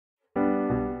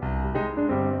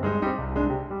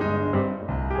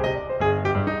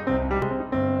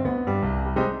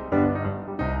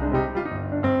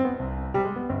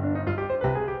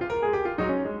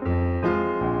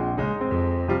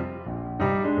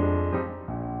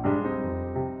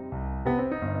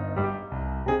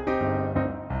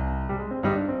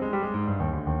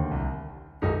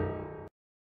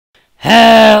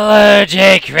Hello,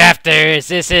 jcrafters!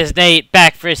 This is Nate,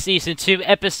 back for Season 2,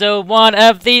 Episode 1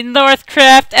 of the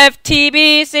NORTHCRAFT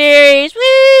FTB series!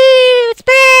 Woo! It's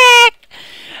back!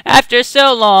 After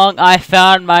so long, I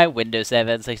found my Windows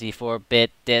 7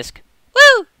 64-bit disc.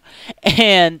 Woo!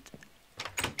 And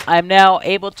I'm now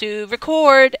able to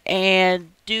record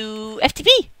and do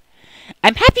FTB.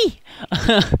 I'm happy!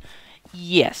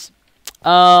 Yes.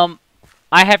 I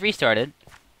have restarted.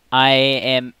 I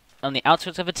am on the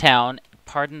outskirts of a town.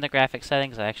 Pardon the graphic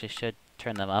settings. I actually should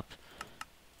turn them up.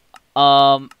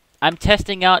 I'm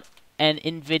testing out an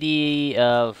NVIDIA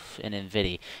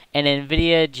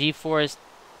GeForce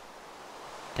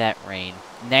that rain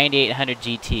 9800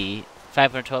 GT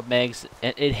 512 megs.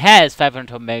 It has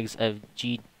 512 megs of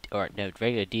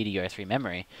regular DDR3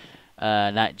 memory,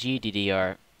 not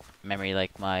GDDR memory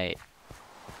like my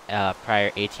prior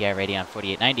ATI Radeon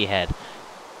 4890 had.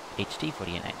 HD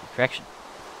 4890, correction.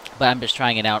 But I'm just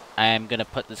trying it out. I'm going to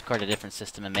put this card in a different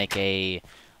system and make a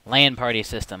LAN party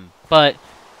system. But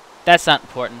that's not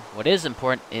important. What is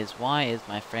important is why is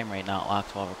my frame rate not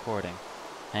locked while recording?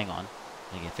 Hang on.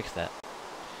 I can fix that.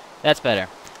 That's better.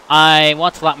 I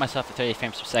want to lock myself at 30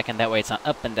 frames per second. That way it's not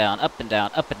up and down, up and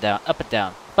down, up and down, up and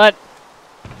down. But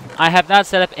I have not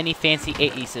set up any fancy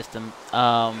AE system.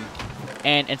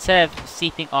 And instead of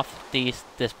seeping off this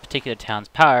particular town's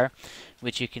power,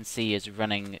 which you can see is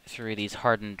running through these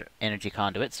hardened energy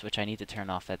conduits, which I need to turn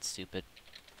off that stupid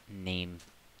name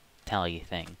tally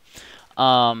thing.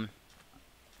 I'm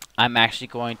actually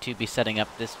going to be setting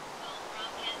up this.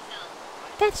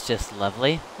 That's just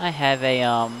lovely. I have a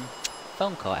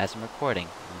phone call as I'm recording.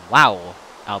 Wow.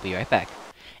 I'll be right back.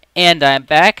 And I'm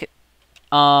back.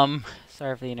 Sorry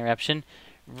for the interruption.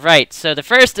 Right, so the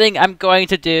first thing I'm going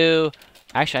to do.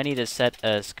 Actually, I need to set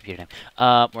a computer name,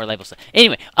 or label set.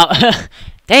 Anyway,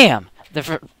 damn.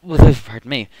 Pardon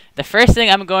me. The first thing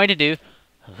I'm going to do.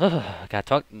 Gotta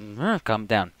talk. Calm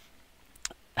down.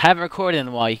 I haven't recorded in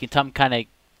a while. You can tell I'm kind of. I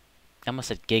almost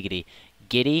said giggity,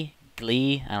 giddy,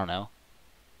 glee. I don't know.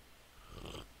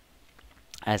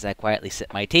 As I quietly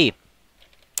sip my tea,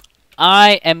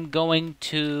 I am going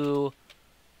to.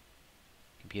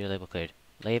 Computer label cleared.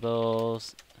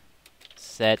 Labels.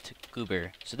 Set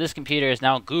Goober. So this computer is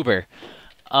now Goober.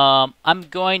 I'm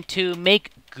going to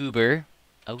make Goober.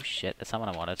 Oh shit, that's not what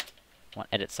I wanted. I want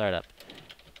edit startup.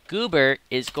 Goober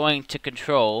is going to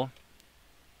control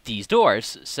these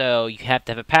doors. So you have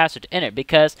to have a password to enter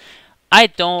because I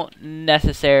don't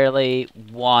necessarily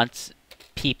want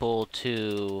people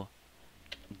to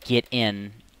get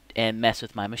in and mess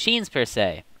with my machines per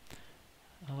se.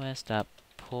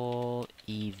 os.pull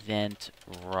event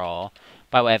raw.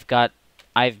 By the way,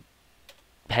 I've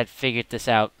had figured this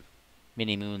out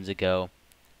many moons ago,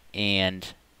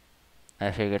 and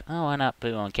I figured, oh, why not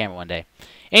put it on camera one day?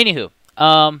 Anywho,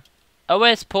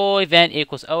 OS pull event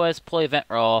equals OS pull event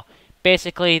raw.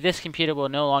 Basically, this computer will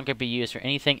no longer be used for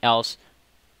anything else.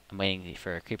 I'm waiting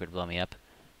for a creeper to blow me up.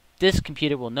 This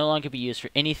computer will no longer be used for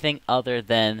anything other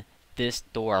than this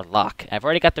door lock. I've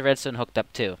already got the redstone hooked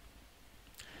up too.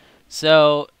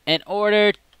 So, in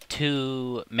order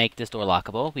to make this door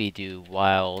lockable, we do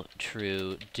while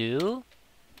true do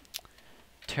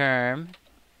term.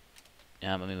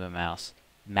 I'm gonna move my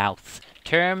mouth.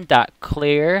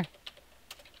 Term.clear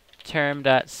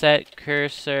term.set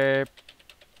cursor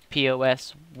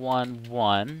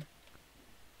POS11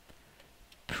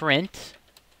 print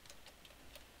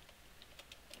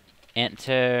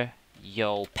enter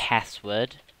your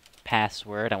password. I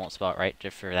won't spell it right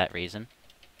just for that reason.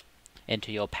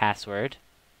 Enter your password.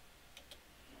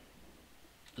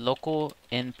 Local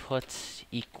input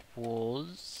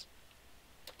equals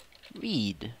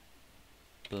read.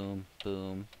 Boom,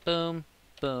 boom, boom,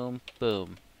 boom,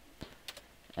 boom.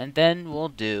 And then we'll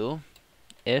do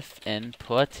if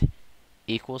input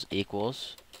equals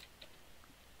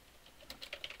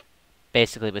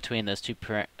basically between those two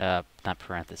not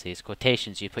parentheses,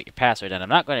 quotations, you put your password in. I'm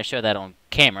not going to show that on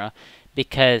camera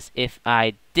because if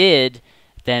I did,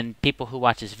 then people who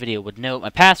watch this video would know what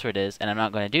my password is, and I'm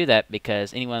not going to do that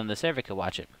because anyone on the server could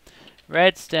watch it.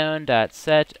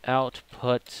 Redstone.set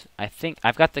output. I think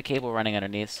I've got the cable running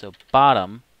underneath, so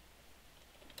bottom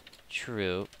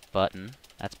true button.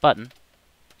 That's button.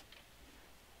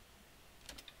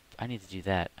 I need to do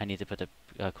that. I need to put the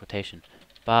quotation.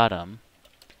 Bottom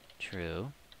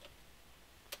true.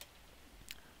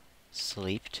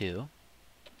 Sleep 2.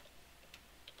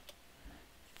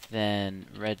 Then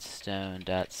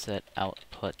redstone.set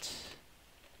output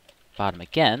bottom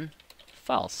again,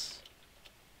 false.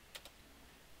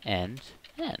 End.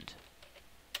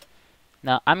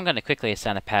 Now I'm going to quickly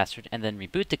assign a password and then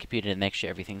reboot the computer to make sure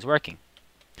everything's working.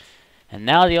 And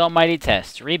now the almighty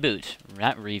test. Reboot.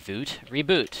 Not reboot.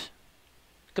 Reboot.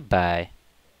 Goodbye.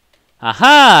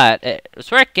 Aha!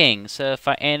 It's working! So if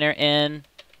I enter in...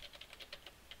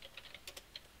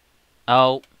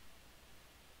 Oh.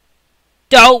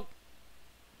 Don't!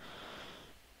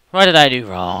 What did I do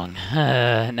wrong?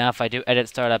 Now if I do edit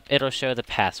startup, it'll show the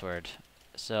password.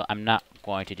 So I'm not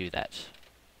going to do that.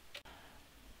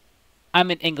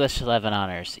 I'm in English 11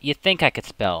 honors. You'd think I could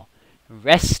spell.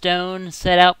 Redstone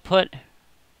set output.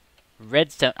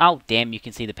 Redstone. Oh, damn, you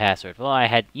can see the password.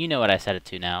 Well, you know what I set it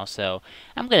to now, so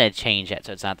I'm going to change that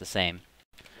so it's not the same.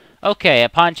 Okay,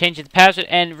 upon changing the password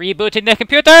and rebooting the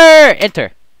computer,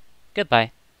 enter.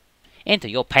 Goodbye. Enter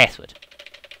your password.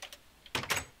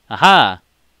 Aha.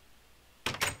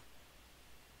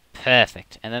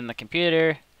 Perfect. And then the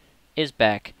computer is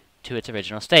back to its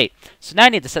original state. So now I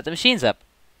need to set the machines up,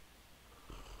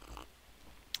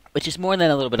 which is more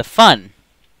than a little bit of fun.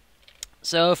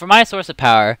 So for my source of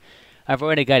power, I've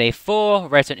already got a full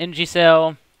redstone energy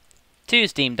cell, 2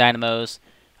 steam dynamos.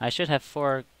 I should have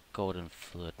 4 golden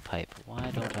fluid pipe.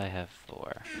 Why don't I have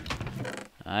 4?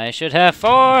 I should have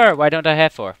 4! Why don't I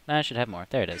have 4? I should have more.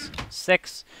 There it is.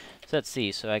 6. So let's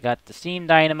see. So I got the steam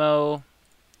dynamo.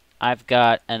 I've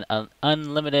got an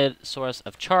unlimited source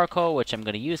of charcoal, which I'm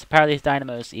going to use to power these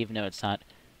dynamos, even though it's not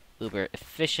uber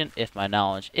efficient if my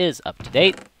knowledge is up to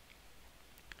date.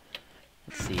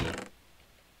 Let's see.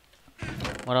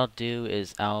 What I'll do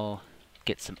is I'll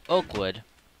get some oak wood.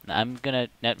 Now, I'm gonna,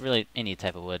 not really any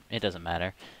type of wood, it doesn't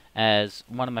matter. As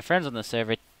one of my friends on the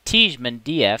server, Tijman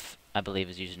DF, I believe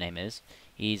his username is,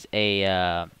 he's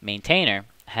a maintainer,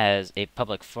 has a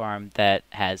public farm that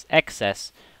has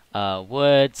excess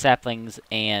wood, saplings,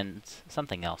 and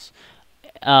something else.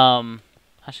 I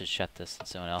should shut this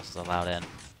so no one else is allowed in.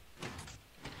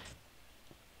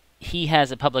 He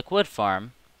has a public wood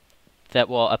farm,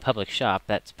 a public shop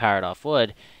that's powered off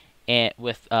wood, and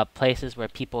with places where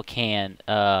people can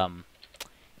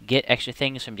get extra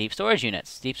things from deep storage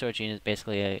units. Deep storage unit is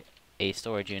basically a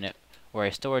storage unit or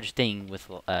a storage thing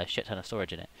with a shit ton of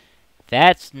storage in it.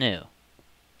 That's new.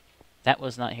 That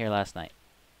was not here last night.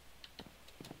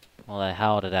 Well, I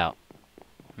howled it out.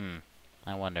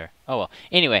 I wonder. Oh well.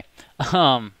 Anyway,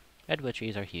 redwood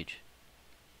trees are huge.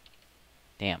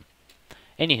 Damn.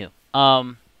 Anywho,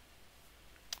 I'm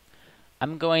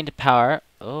going to power.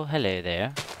 Oh, hello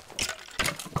there.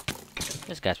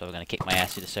 This guy's probably gonna kick my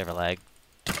ass through the server lag.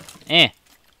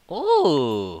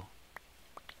 Ooh.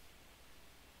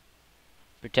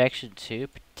 Protection 2.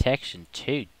 Protection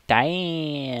 2.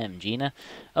 Damn, Gina.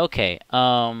 Okay.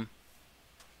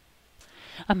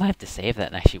 I might have to save that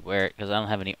and actually wear it, because I don't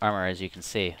have any armor, as you can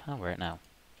see. I'll wear it now.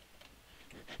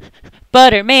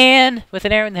 Butterman! With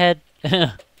an arrow in the head.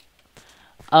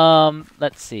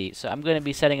 Let's see. So I'm going to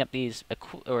be setting up these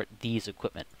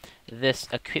equipment. This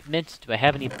equipment, do I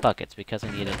have any buckets? Because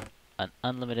I need an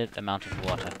unlimited amount of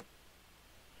water.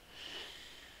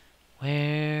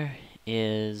 Where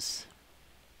is...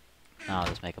 I'll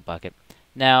just make a bucket.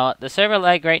 Now, the server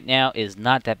lag right now is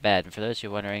not that bad. And for those who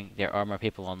are wondering, there are more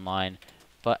people online.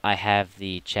 But I have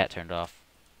the chat turned off.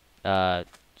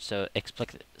 So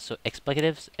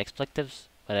expletives,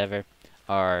 whatever,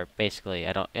 are basically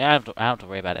I don't have to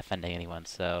worry about offending anyone.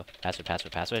 So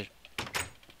password.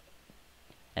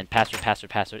 And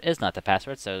password is not the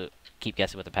password. So keep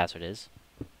guessing what the password is.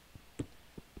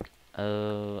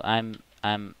 Oh, I'm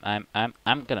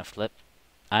gonna flip.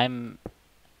 Oh,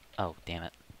 damn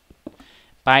it.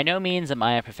 By no means am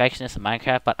I a perfectionist in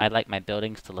Minecraft, but I like my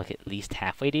buildings to look at least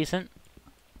halfway decent.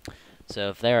 So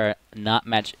if there are not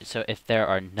if there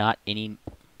are not any,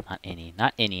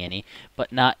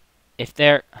 if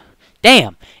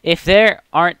there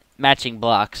aren't matching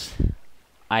blocks,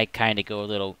 I kind of go a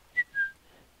little.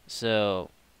 So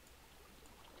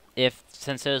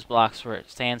since those blocks were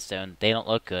sandstone, they don't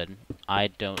look good. I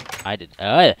did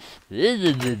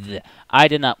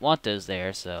not want those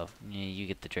there, so you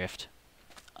get the drift.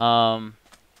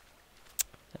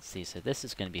 Let's see, so this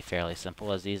is going to be fairly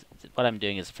simple, as what I'm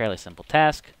doing is a fairly simple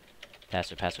task.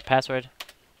 Password.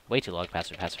 Way too long,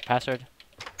 password.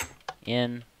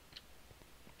 In.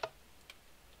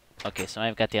 Okay, so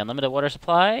I've got the unlimited water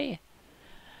supply.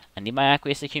 I need my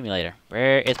aqueous accumulator.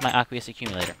 Where is my aqueous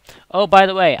accumulator? Oh, by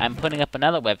the way, I'm putting up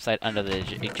another website under the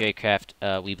jcraft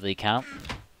Weebly account.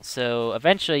 So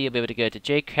eventually you'll be able to go to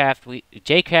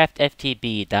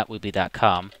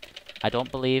jcraftftb.weebly.com. I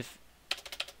don't believe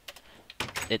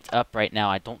it's up right now.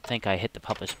 I don't think I hit the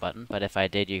publish button, but if I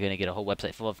did, you're going to get a whole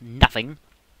website full of nothing.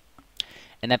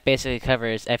 And that basically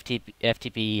covers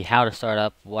FTB, how to start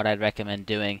up, what I'd recommend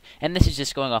doing. And this is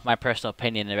just going off my personal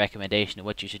opinion and recommendation of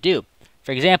what you should do.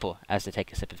 For example, as to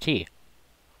take a sip of tea.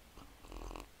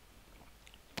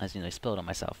 As you know, I spilled on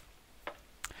myself.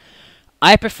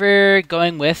 I prefer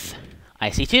going with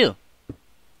IC2.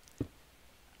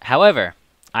 However,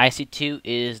 IC2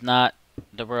 is not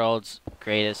the world's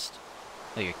greatest...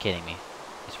 Oh, you're kidding me.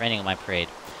 It's raining on my parade.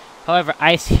 However,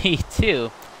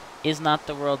 IC2 is not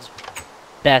the world's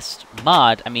best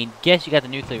mod. I mean, yes, you got the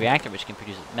nuclear reactor, which can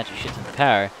produce metric shit tons of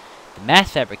power. The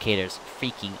mass fabricator's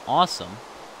freaking awesome.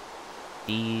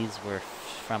 These were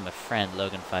from a friend,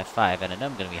 Logan55, and I know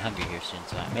I'm going to be hungry here soon,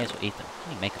 so I may as well eat them. How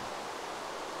do you make them?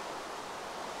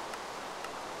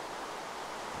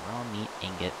 Raw meat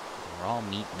ingot, raw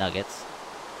meat nuggets.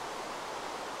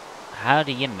 How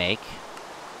do you make...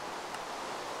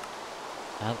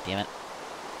 Oh, damn it.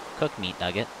 Cooked meat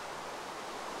nugget.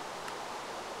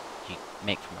 You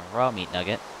make from a raw meat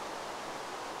nugget.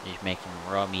 You make from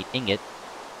a raw meat ingot.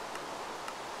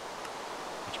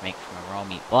 Which you make from a raw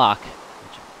meat block.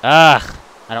 Which, ugh!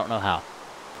 I don't know how.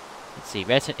 Let's see.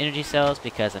 Redstone energy cells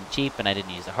because I'm cheap and I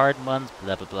didn't use the hardened ones.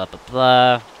 Blah, blah, blah, blah,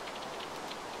 blah.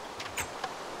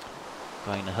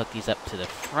 Going to hook these up to the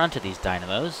front of these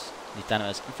dynamos. These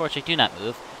dynamos, unfortunately, do not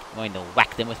move. I'm going to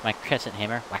whack them with my crescent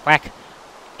hammer. Whack, whack.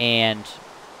 And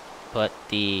put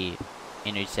the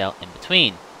energy cell in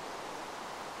between.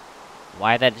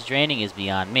 Why that is draining is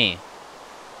beyond me.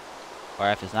 Or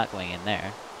if it's not going in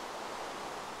there.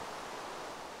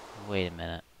 Wait a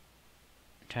minute.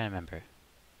 I'm trying to remember.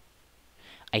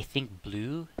 I think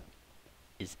blue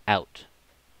is out.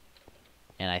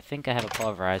 And I think I have a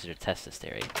pulverizer to test this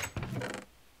theory.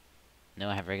 No,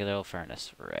 I have regular old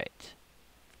furnace. Right.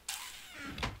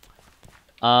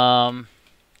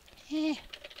 Eh.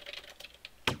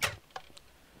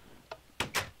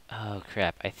 Oh,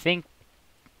 crap. I think...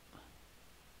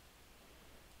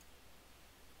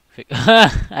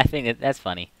 I think that's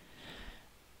funny.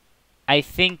 I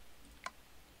think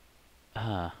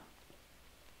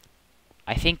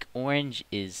orange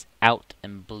is out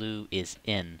and blue is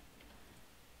in.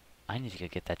 I need to go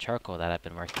get that charcoal that I've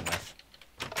been working with.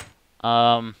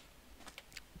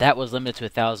 That was limited to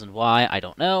 1,000. Why? I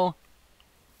don't know.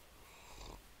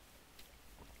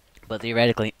 But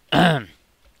theoretically,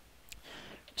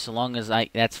 so long as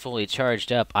that's fully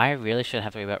charged up, I really shouldn't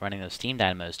have to worry about running those steam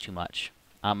dynamos too much.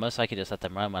 Most likely just let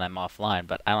them run when I'm offline,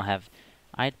 but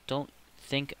I don't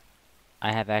think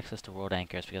I have access to world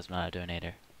anchors because I'm not a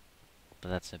donator. But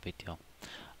that's no big deal.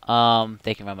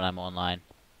 They can run when I'm online.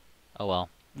 Oh well.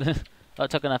 Oh, it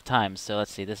took enough time, so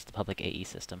let's see, this is the public AE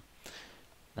system.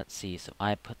 Let's see, so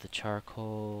I put the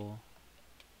charcoal...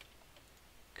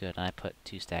 Good, and I put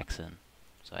 2 stacks in.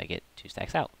 So I get 2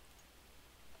 stacks out.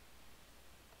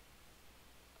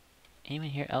 Anyone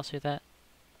here else hear that?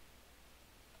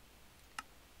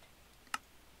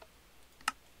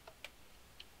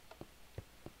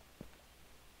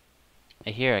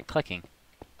 I hear it clicking.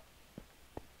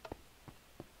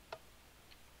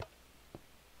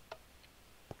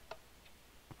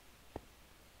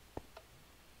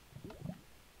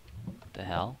 What the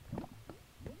hell?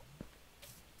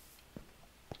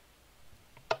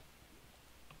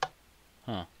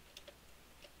 Huh.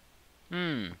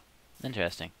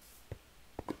 Interesting.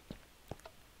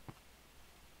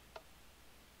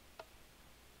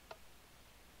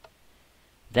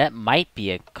 That might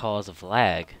be a cause of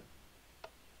lag.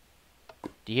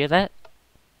 Do you hear that?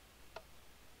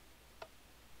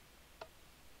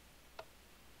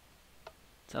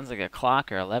 Sounds like a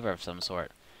clock or a lever of some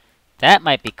sort. That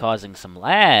might be causing some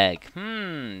lag.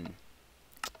 I'll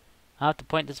have to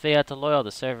point this video out to Loyal,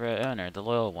 the server owner, the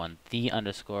loyal one,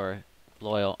 _loyal_1.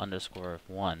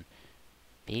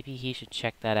 Maybe he should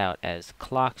check that out, as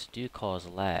clocks do cause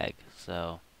lag,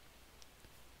 so...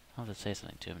 I'll have to say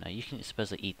something to him now. You can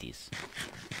supposedly eat these.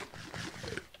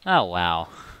 Oh, wow.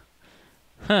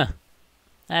 Huh.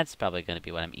 That's probably going to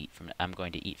be what I'm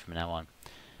going to eat from now on.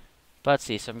 But let's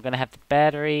see, so I'm going to have the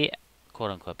battery,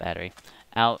 quote-unquote battery,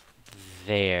 out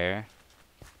there.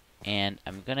 And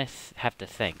I'm going to have to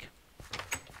think,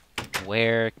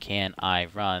 where can I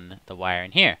run the wire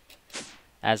in here?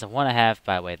 As I want to have,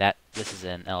 by the way, this is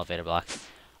an elevator block.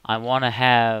 I want to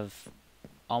have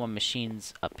all my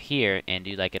machines up here and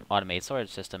do like an automated storage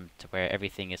system to where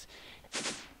everything is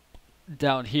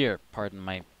down here. Pardon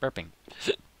my burping.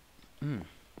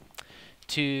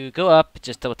 To go up,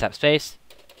 just double tap space.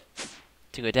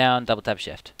 To go down, double tap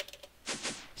shift.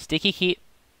 Sticky key.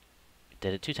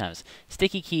 Did it 2 times.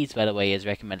 Sticky keys, by the way, is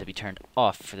recommended to be turned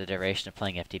off for the duration of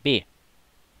playing FTB.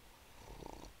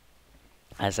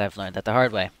 As I've learned that the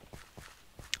hard way.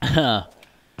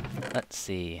 Let's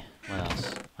see. What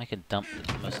else? I could dump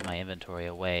most of my inventory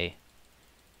away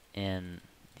in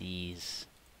these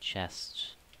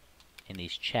chests. I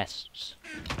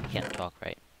can't talk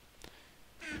right.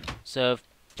 So,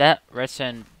 that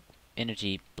redstone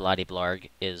energy bloody blarg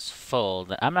is full,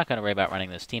 then I'm not going to worry about running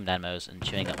those steam dynamos and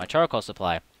chewing up my charcoal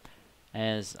supply,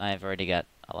 as I've already got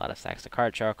a lot of stacks of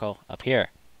card charcoal up here,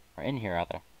 or in here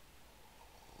rather.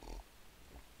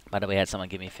 By the way, I had someone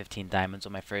give me 15 diamonds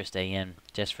on my first day in,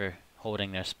 just for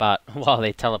holding their spot while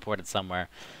they teleported somewhere.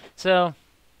 So,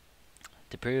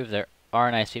 to prove there are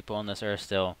nice people on this earth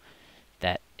still,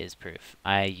 that is proof.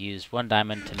 I used 1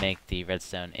 diamond to make the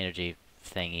redstone energy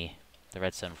thingy, the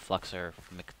redstone fluxer,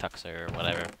 McTuxer, or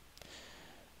whatever.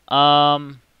 I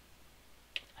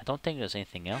don't think there's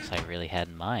anything else I really had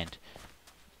in mind.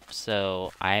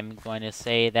 So, I'm going to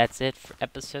say that's it for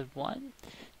episode 1.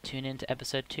 Tune in to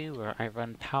episode 2, where I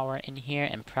run power in here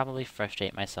and probably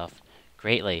frustrate myself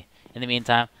greatly. In the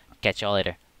meantime, catch y'all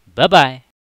later. Bye-bye!